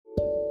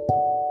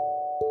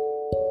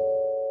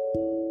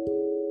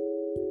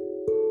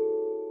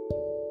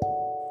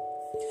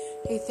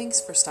Hey,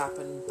 thanks for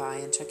stopping by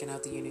and checking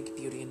out the Unique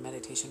Beauty and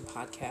Meditation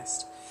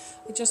podcast.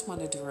 I just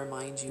wanted to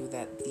remind you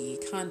that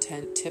the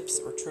content, tips,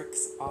 or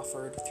tricks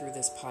offered through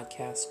this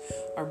podcast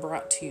are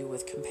brought to you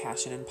with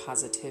compassion and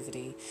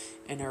positivity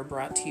and are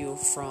brought to you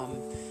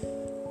from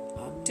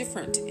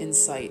different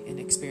insight and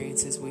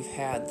experiences we've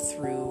had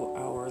through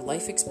our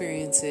life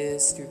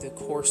experiences, through the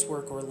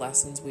coursework or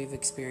lessons we've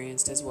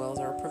experienced, as well as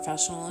our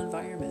professional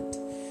environment.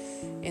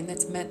 And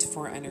that's meant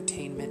for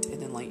entertainment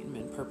and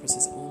enlightenment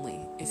purposes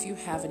only. If you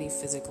have any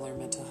physical or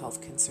mental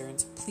health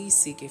concerns, please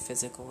seek a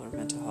physical or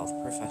mental health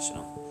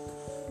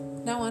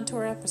professional. Now on to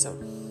our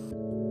episode.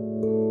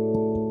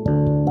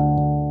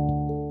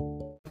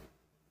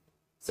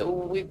 So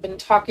we've been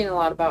talking a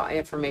lot about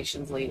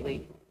affirmations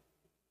lately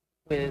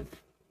with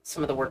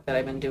some of the work that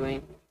I've been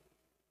doing.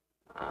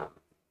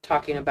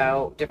 Talking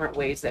about different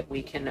ways that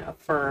we can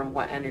affirm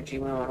what energy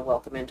we want to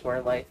welcome into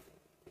our life.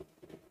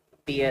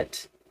 Be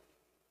it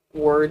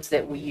words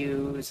that we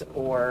use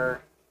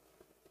or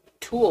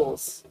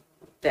tools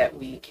that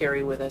we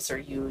carry with us or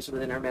use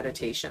within our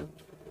meditation.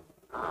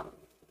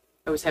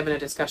 I was having a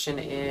discussion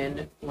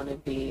in one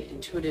of the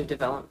intuitive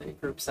development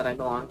groups that I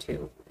belong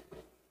to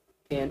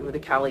and with a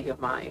colleague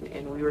of mine,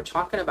 and we were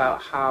talking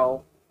about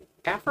how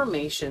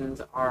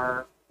affirmations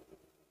are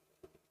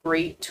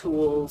great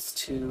tools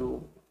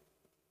to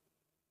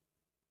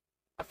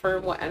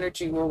affirm what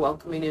energy we're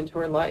welcoming into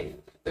our life.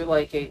 They're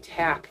like a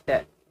tack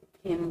that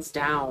pins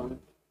down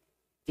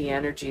the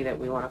energy that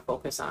we want to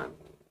focus on.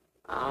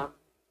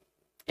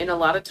 And a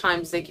lot of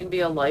times they can be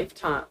a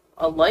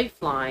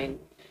lifeline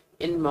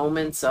in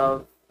moments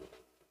of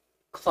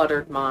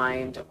cluttered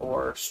mind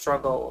or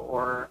struggle,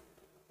 or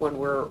when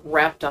we're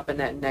wrapped up in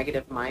that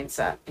negative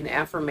mindset. An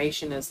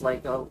affirmation is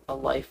like a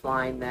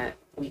lifeline that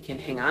we can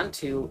hang on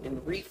to and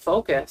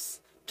refocus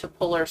to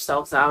pull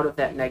ourselves out of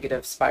that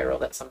negative spiral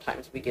that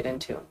sometimes we get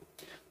into.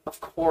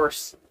 Of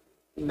course,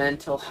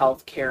 mental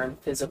health care and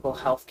physical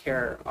health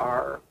care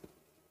are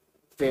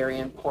very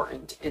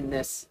important, and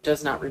this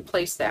does not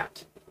replace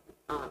that.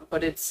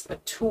 But it's a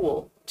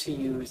tool to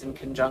use in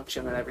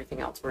conjunction with everything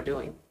else we're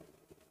doing.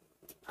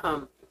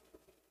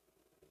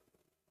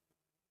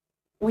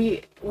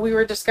 We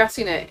were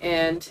discussing it,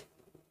 and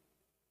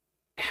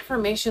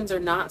affirmations are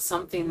not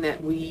something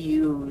that we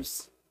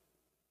use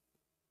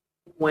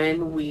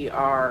when we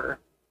are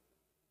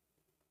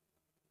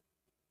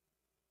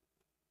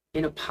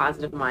in a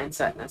positive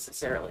mindset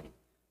necessarily.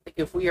 Like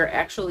if we are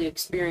actually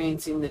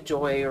experiencing the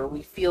joy, or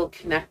we feel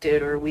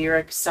connected, or we are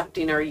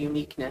accepting our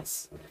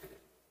uniqueness,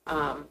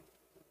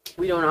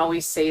 we don't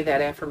always say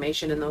that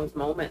affirmation in those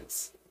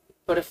moments.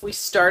 But if we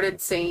started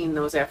saying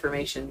those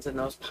affirmations in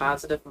those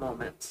positive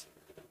moments,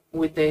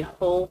 would they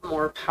hold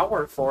more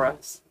power for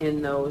us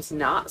in those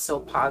not so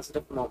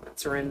positive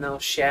moments, or in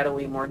those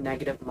shadowy, more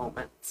negative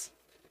moments?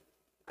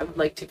 I would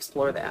like to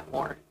explore that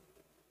more.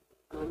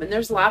 And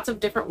there's lots of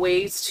different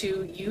ways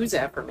to use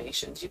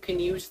affirmations. You can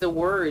use the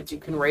words. You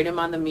can write them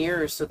on the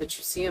mirrors so that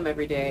you see them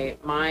every day.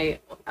 My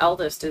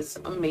eldest is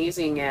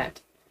amazing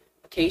at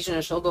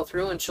occasionally she'll go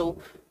through and she'll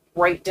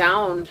write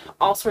down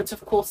all sorts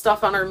of cool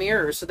stuff on our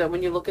mirrors so that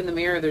when you look in the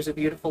mirror, there's a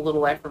beautiful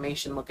little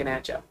affirmation looking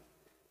at you.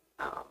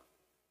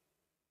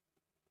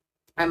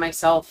 I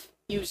myself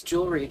use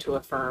jewelry to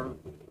affirm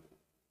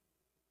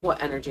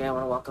what energy I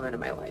want to welcome into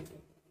my life.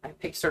 I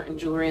pick certain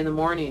jewelry in the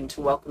morning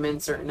to welcome in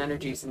certain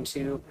energies and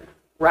to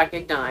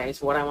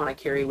recognize what I want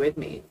to carry with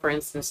me. For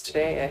instance,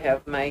 today I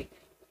have my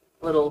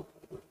little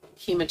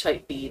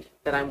hematite bead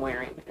that I'm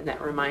wearing, and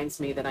that reminds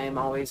me that I am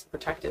always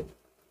protected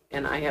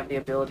and I have the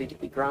ability to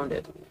be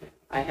grounded.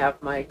 I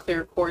have my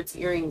clear quartz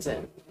earrings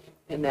in,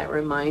 and that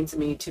reminds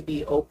me to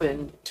be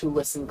open to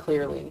listen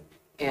clearly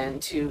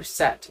and to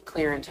set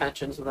clear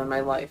intentions within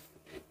my life.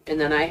 And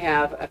then I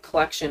have a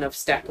collection of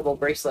stackable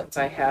bracelets.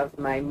 I have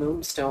my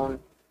moonstone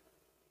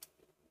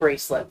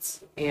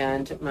bracelets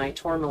and my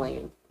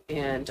tourmaline,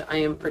 and I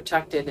am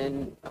protected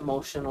and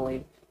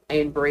emotionally. I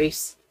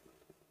embrace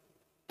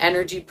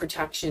energy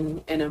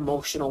protection and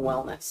emotional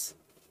wellness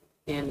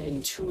and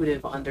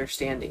intuitive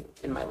understanding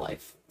in my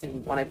life.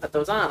 And when I put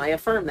those on, I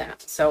affirm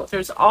that. So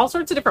there's all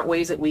sorts of different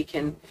ways that we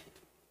can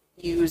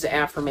use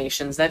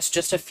affirmations. That's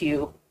just a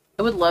few.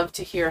 I would love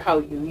to hear how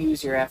you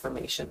use your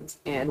affirmations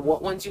and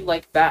what ones you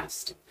like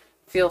best.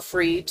 Feel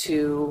free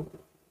to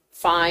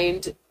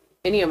find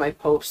any of my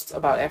posts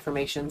about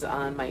affirmations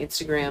on my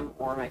Instagram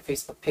or my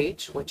Facebook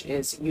page, which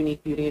is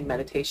Unique Beauty and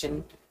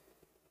Meditation,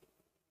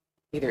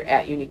 either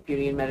at Unique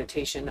Beauty and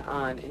Meditation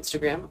on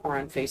Instagram or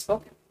on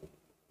Facebook.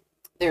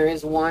 There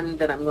is one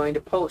that I'm going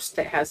to post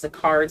that has the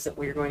cards that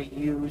we're going to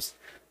use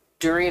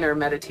during our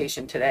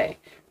meditation today.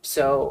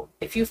 So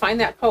if you find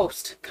that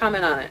post,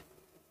 comment on it.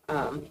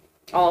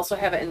 I'll also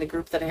have it in the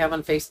group that I have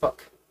on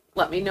Facebook.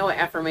 Let me know what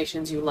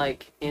affirmations you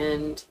like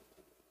and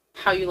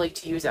how you like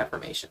to use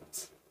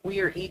affirmations. We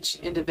are each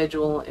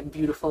individual and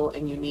beautiful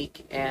and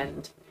unique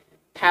and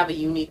have a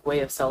unique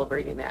way of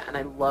celebrating that. And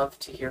I love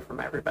to hear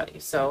from everybody.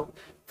 So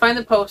find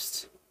the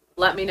post,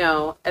 let me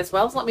know, as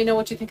well as let me know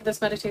what you think of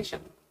this meditation.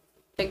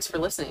 Thanks for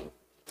listening.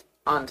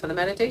 On to the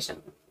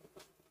meditation.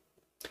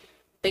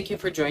 Thank you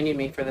for joining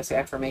me for this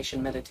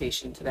affirmation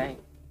meditation today.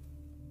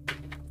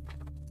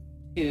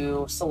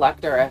 To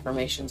select our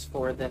affirmations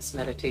for this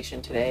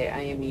meditation today,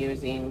 I am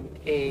using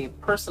a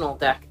personal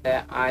deck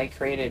that I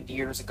created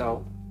years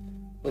ago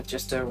with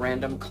just a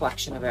random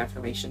collection of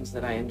affirmations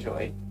that I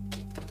enjoyed.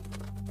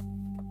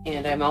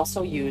 And I'm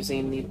also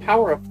using the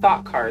Power of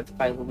Thought cards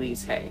by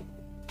Louise Hay.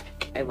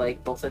 I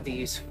like both of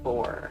these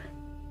for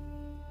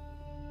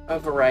a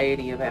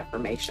variety of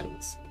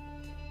affirmations.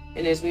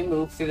 And as we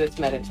move through this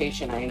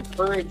meditation, I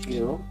encourage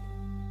you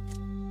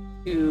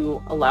to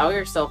allow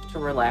yourself to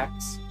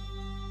relax,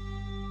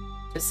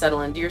 to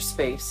settle into your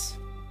space,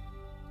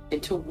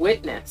 and to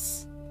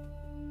witness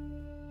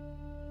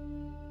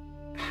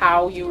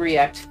how you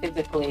react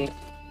physically,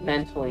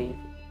 mentally,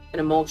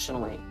 and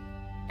emotionally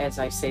as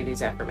I say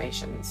these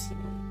affirmations.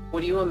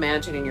 What do you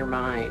imagine in your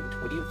mind?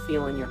 What do you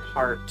feel in your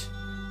heart?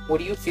 What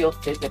do you feel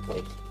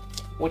physically?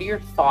 What are your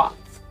thoughts?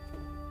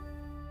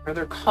 Are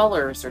there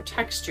colors or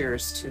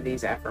textures to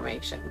these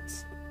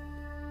affirmations?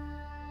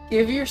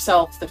 Give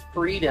yourself the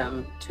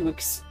freedom to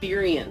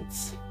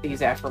experience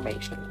these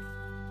affirmations.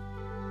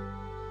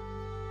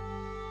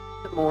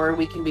 The more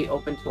we can be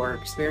open to our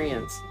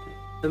experience,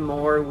 the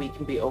more we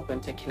can be open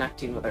to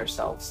connecting with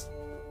ourselves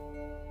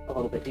a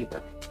little bit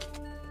deeper,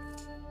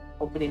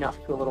 opening up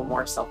to a little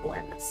more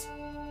self-awareness.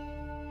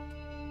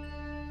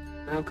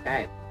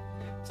 Okay,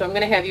 so I'm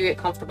going to have you get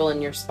comfortable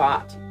in your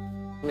spot.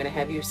 I'm going to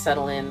have you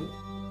settle in,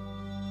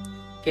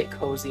 get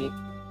cozy.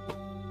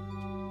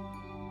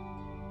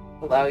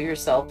 Allow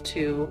yourself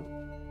to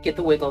get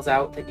the wiggles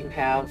out that you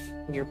have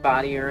in your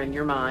body or in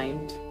your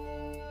mind.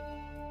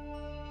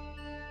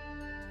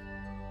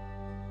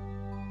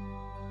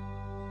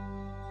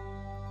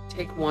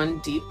 Take one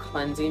deep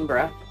cleansing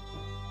breath.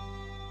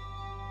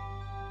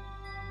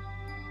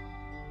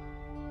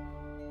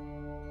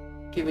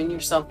 Giving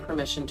yourself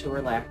permission to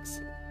relax.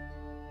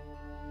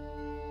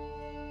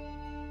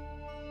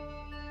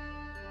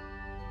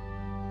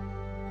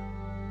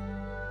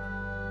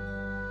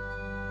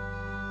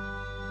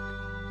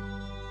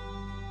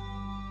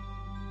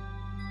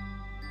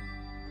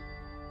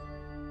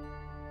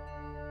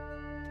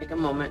 Take a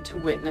moment to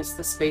witness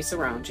the space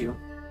around you.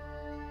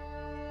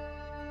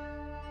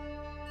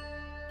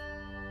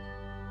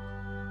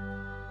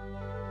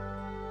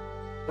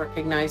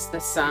 Recognize the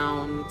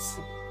sounds.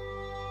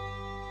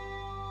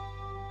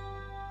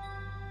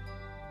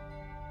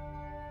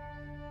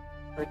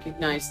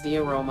 Recognize the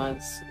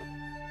aromas.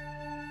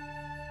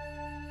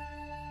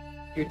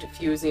 You're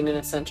diffusing an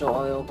essential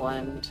oil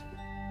blend,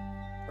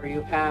 or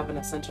you have an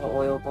essential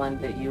oil blend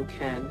that you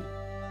can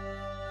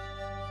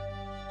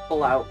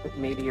pull out with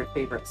maybe your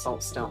favorite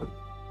salt stone.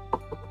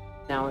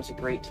 Now is a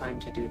great time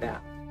to do that.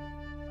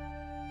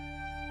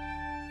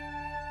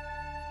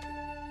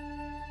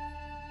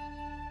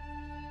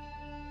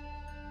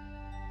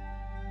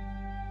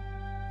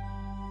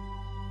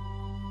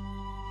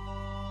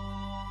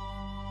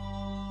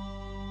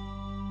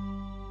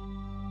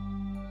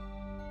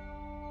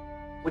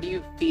 What do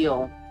you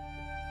feel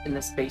in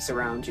the space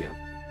around you?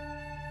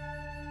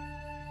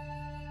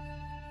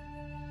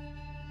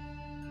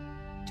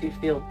 Do you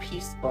feel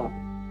peaceful?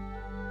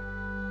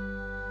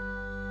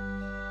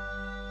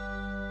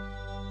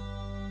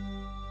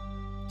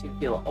 Do you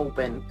feel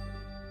open?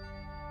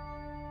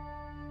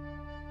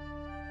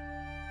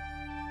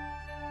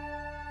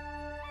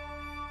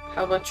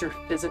 How about your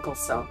physical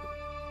self?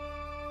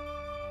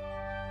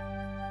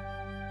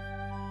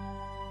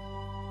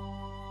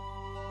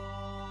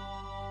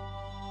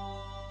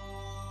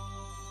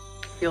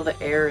 Feel the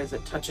air as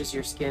it touches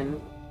your skin.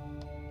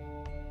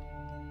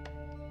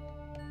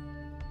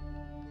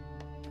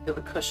 Feel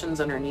the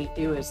cushions underneath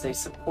you as they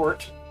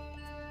support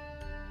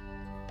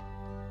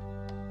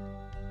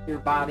your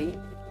body.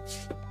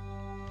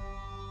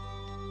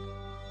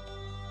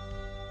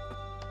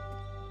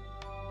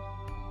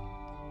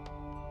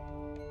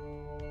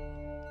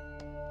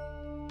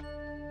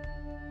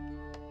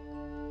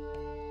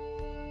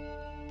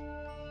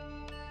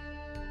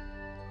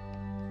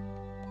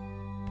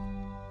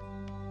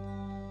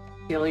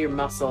 Feel your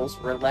muscles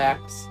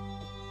relax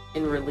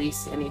and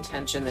release any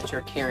tension that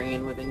you're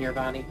carrying within your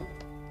body.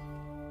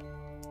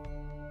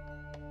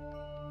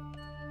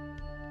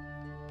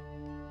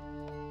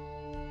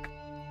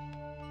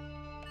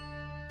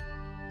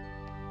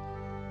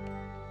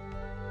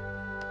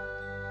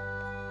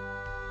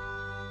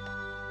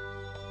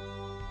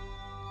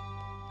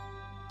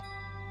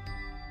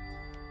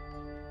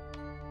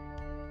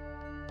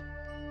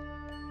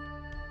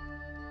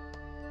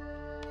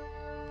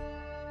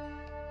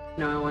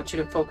 Now I want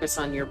you to focus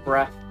on your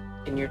breath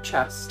in your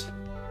chest.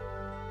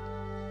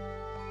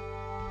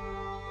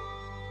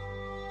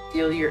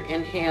 Feel your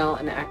inhale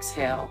and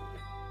exhale.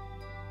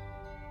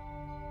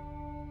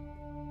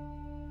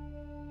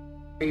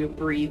 Are you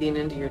breathing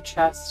into your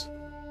chest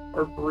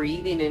or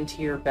breathing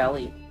into your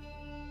belly?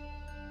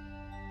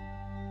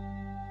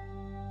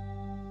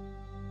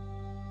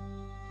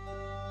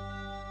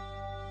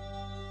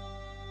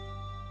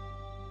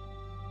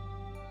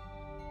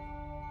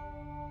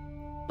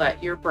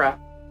 Let your breath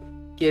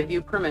give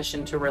you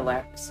permission to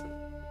relax.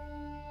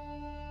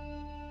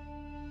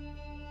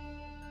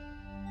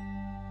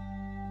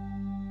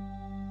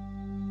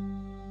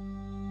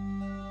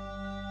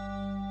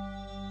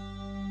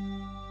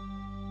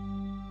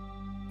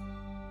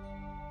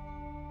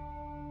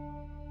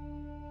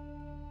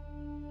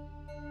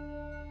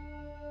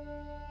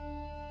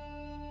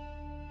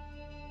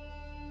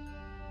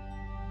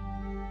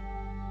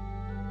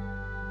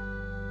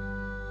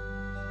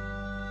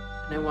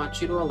 And I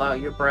want you to allow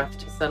your breath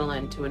to settle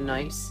into a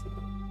nice,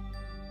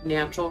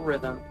 natural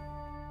rhythm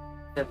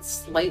that's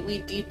slightly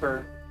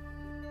deeper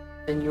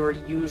than your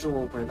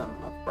usual rhythm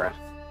of breath.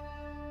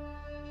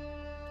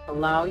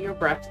 Allow your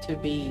breath to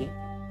be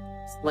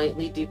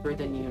slightly deeper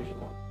than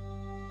usual,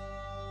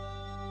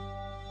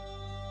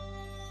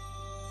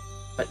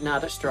 but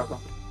not a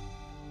struggle.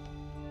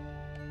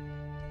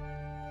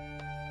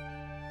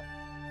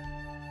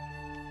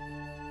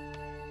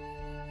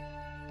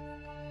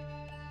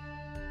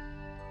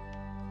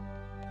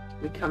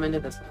 We come into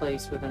this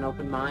place with an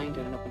open mind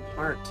and an open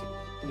heart.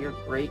 And you're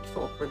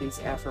grateful for these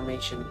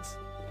affirmations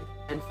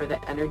and for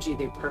the energy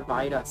they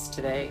provide us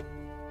today.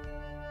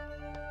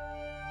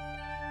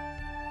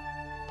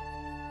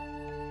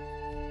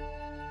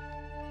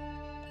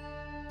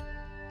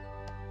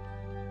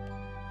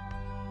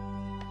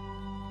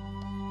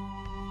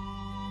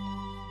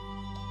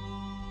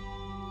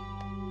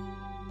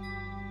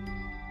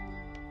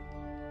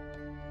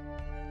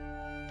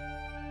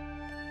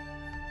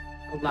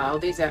 Allow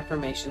these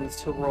affirmations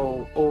to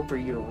roll over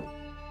you,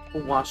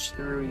 to wash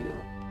through you.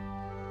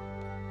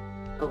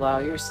 Allow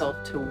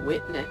yourself to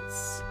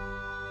witness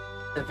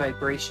the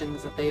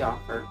vibrations that they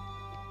offer.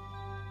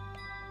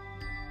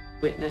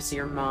 Witness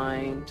your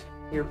mind,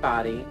 your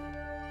body,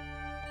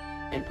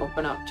 and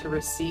open up to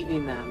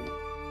receiving them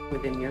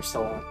within your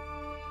soul.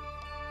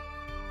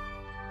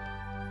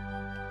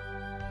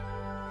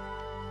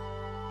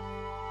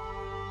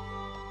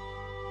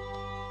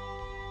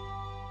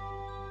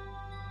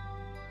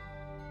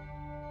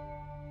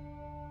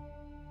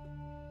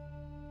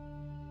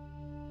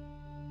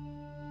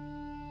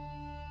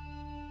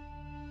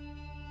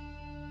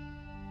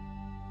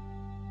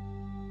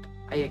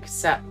 I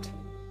accept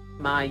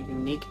my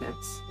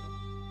uniqueness.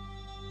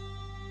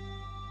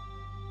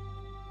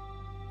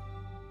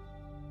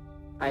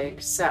 I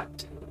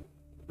accept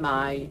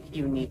my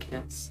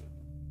uniqueness.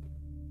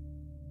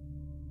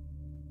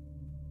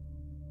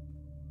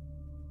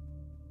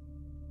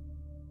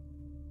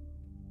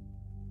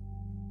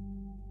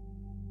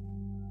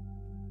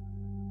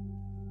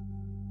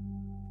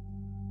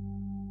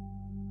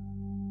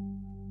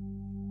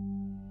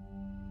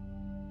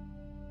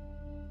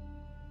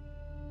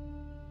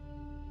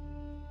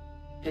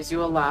 As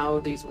you allow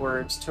these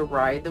words to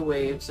ride the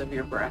waves of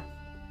your breath,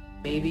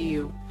 maybe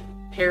you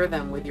pair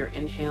them with your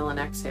inhale and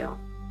exhale.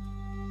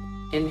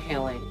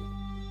 Inhaling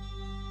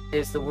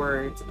is the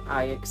words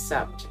I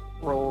accept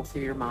roll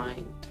through your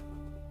mind.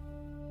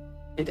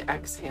 And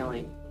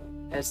exhaling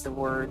as the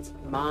words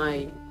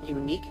my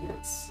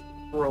uniqueness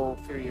roll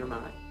through your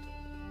mind.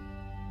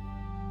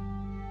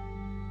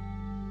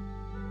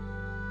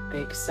 I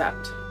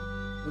accept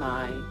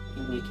my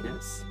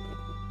uniqueness.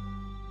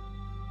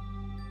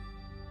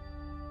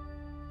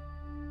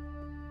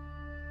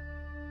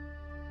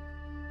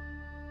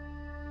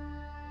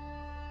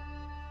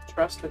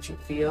 Trust what you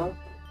feel.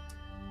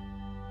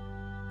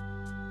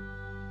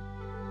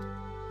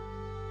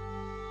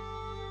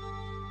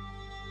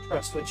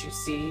 Trust what you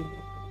see.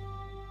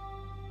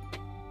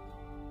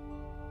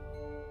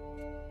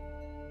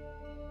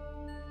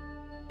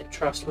 And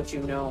trust what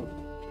you know.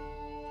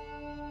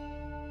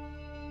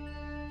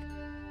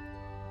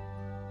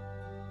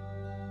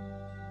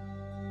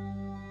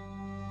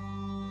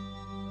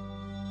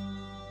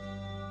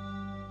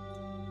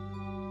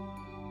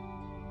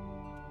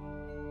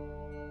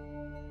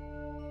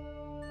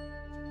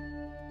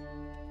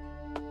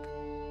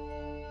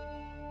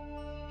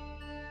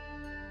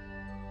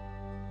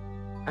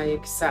 I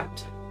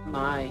accept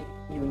my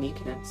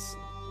uniqueness.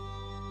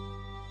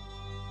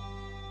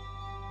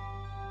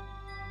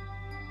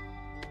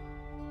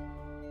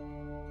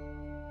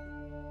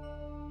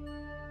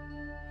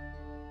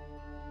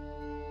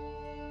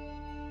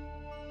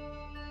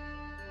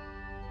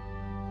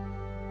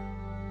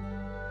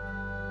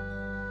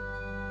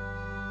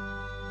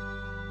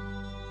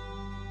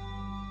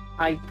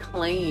 I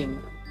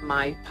claim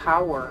my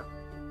power.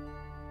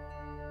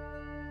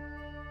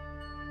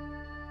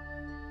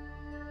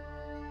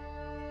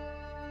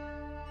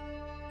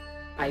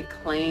 I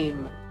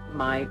claim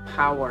my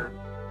power.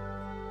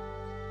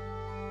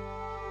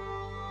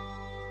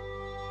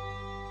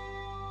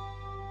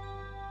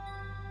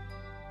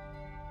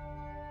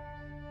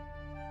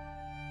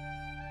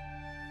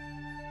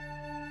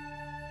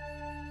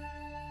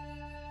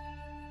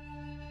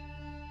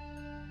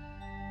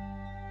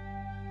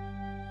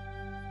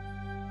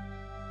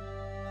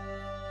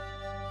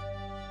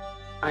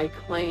 I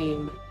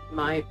claim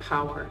my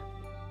power.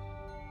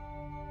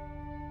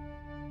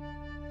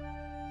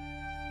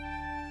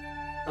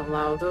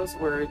 Allow those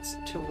words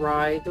to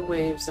ride the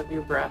waves of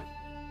your breath,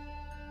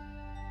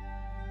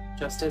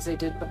 just as they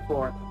did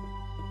before.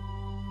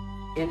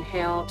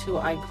 Inhale to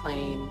I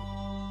claim,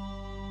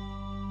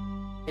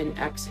 and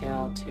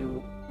exhale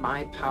to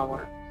my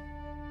power.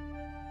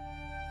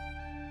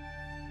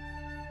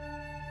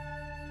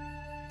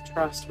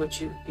 Trust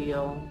what you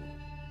feel.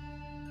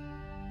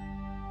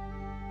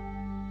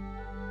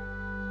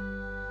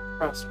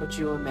 Trust what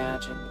you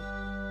imagine.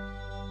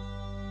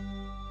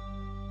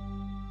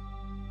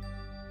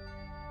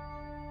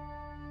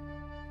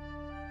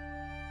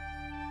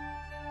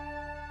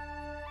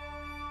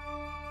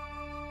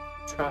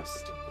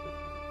 Trust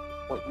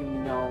what you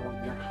know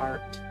in your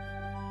heart.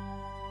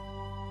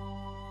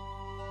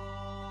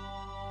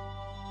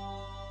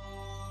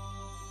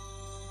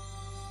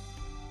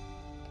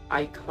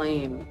 I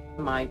claim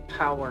my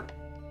power.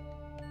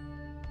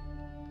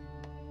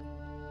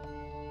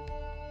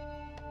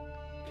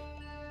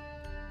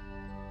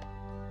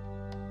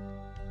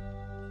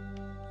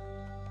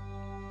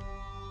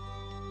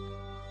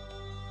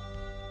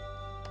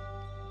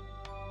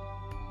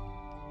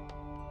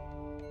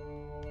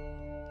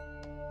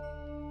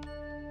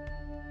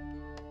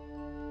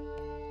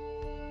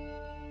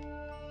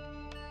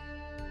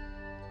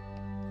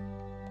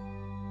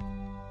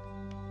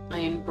 I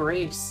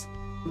embrace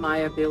my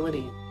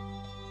ability.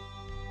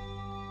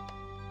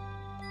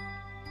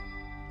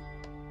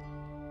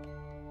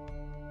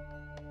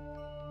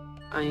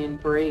 I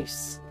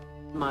embrace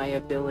my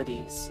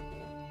abilities.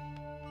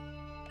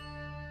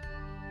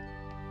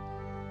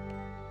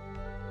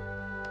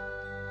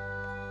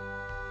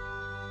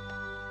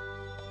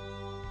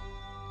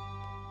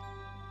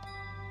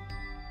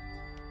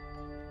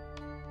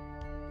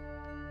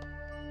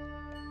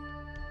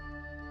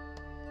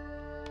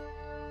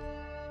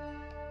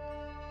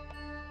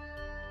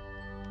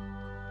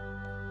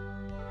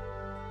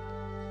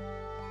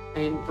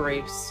 I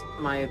embrace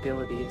my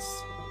abilities.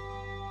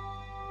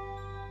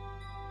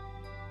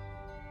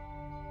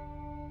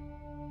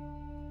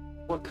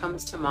 What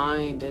comes to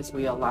mind as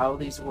we allow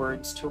these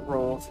words to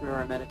roll through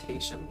our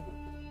meditation?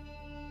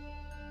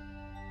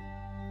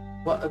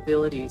 What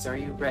abilities are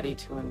you ready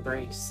to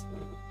embrace?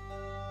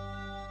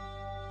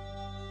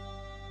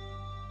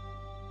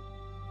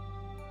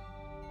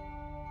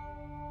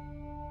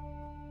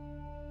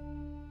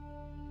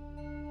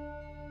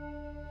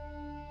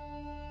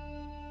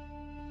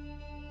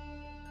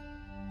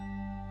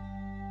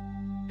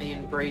 I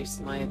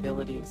embrace my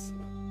abilities.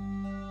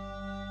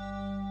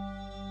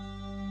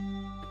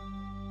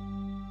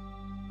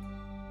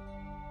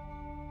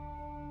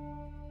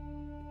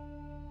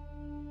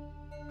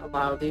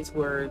 Allow these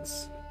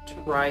words to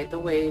ride the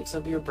waves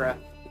of your breath.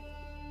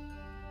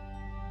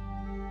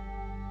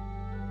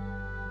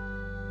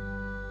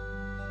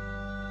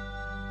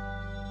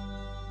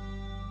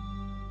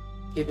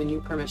 Giving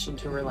you permission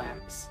to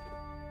relax.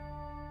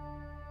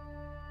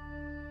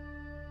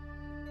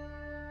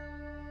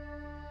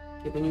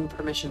 Giving you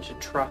permission to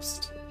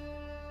trust.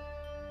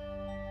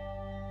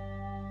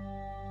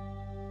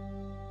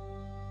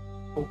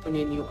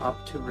 Opening you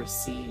up to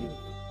receive.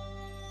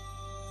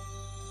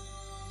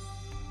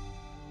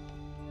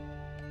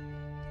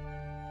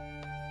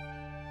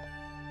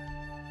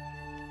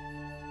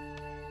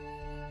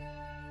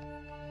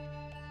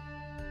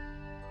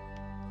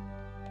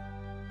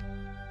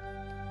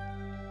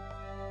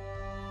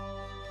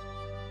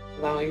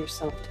 Allow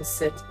yourself to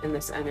sit in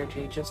this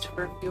energy just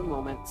for a few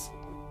moments.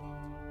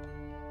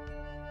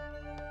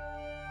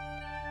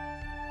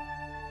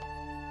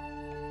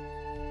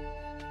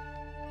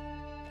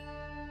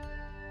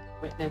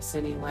 Witness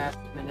any last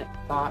minute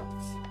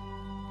thoughts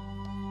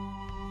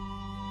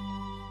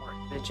or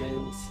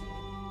images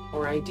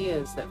or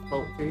ideas that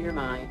float through your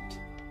mind.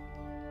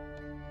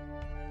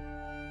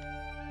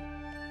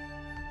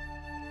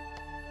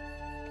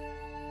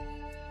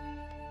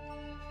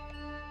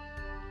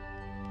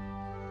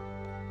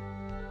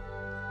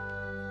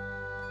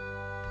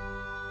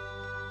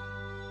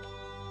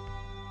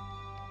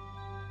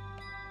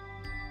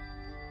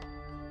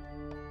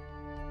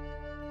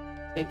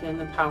 Take in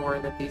the power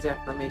that these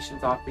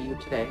affirmations offer you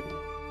today.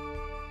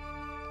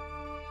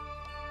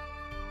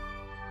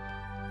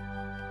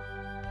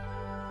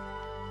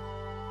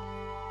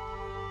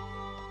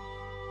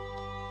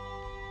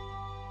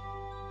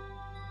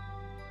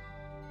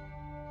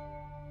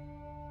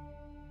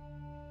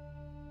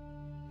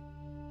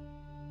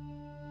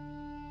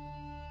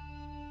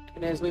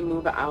 And as we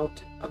move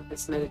out of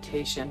this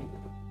meditation,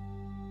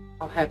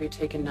 I'll have you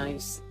take a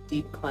nice,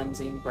 deep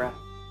cleansing breath.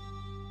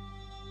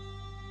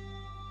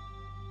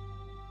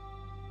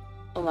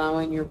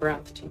 Allowing your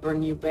breath to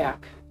bring you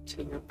back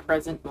to your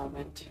present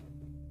moment.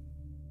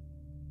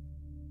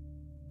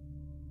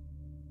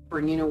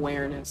 Bringing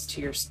awareness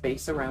to your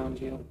space around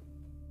you.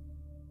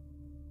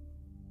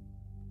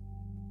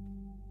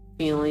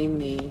 Feeling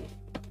the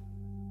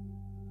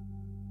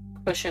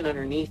cushion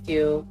underneath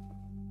you.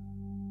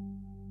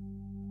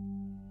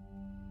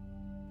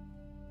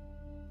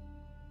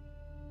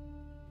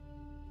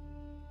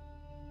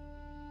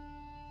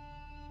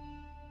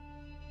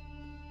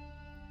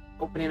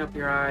 Opening up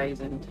your eyes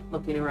and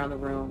looking around the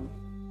room,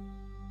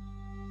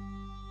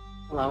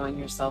 allowing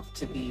yourself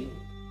to be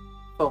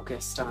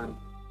focused on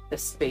the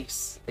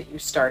space that you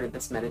started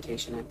this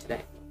meditation in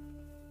today.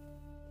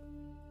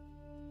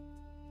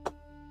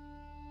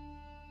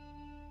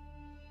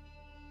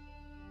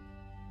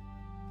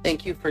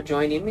 Thank you for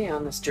joining me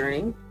on this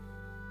journey.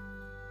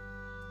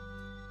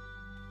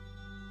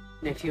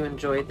 And if you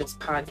enjoyed this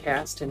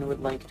podcast and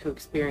would like to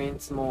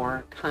experience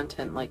more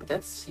content like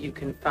this, you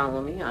can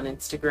follow me on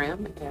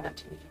Instagram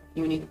at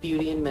Unique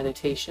Beauty and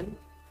Meditation,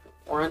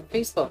 or on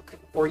Facebook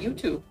or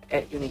YouTube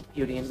at Unique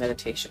Beauty and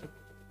Meditation.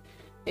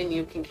 And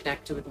you can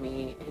connect with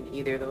me in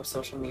either of those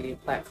social media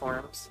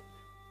platforms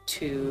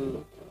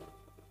to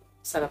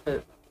set up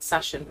a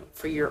session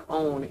for your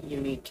own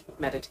unique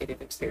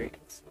meditative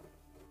experience.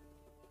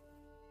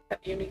 Have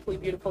a uniquely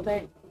beautiful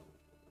day.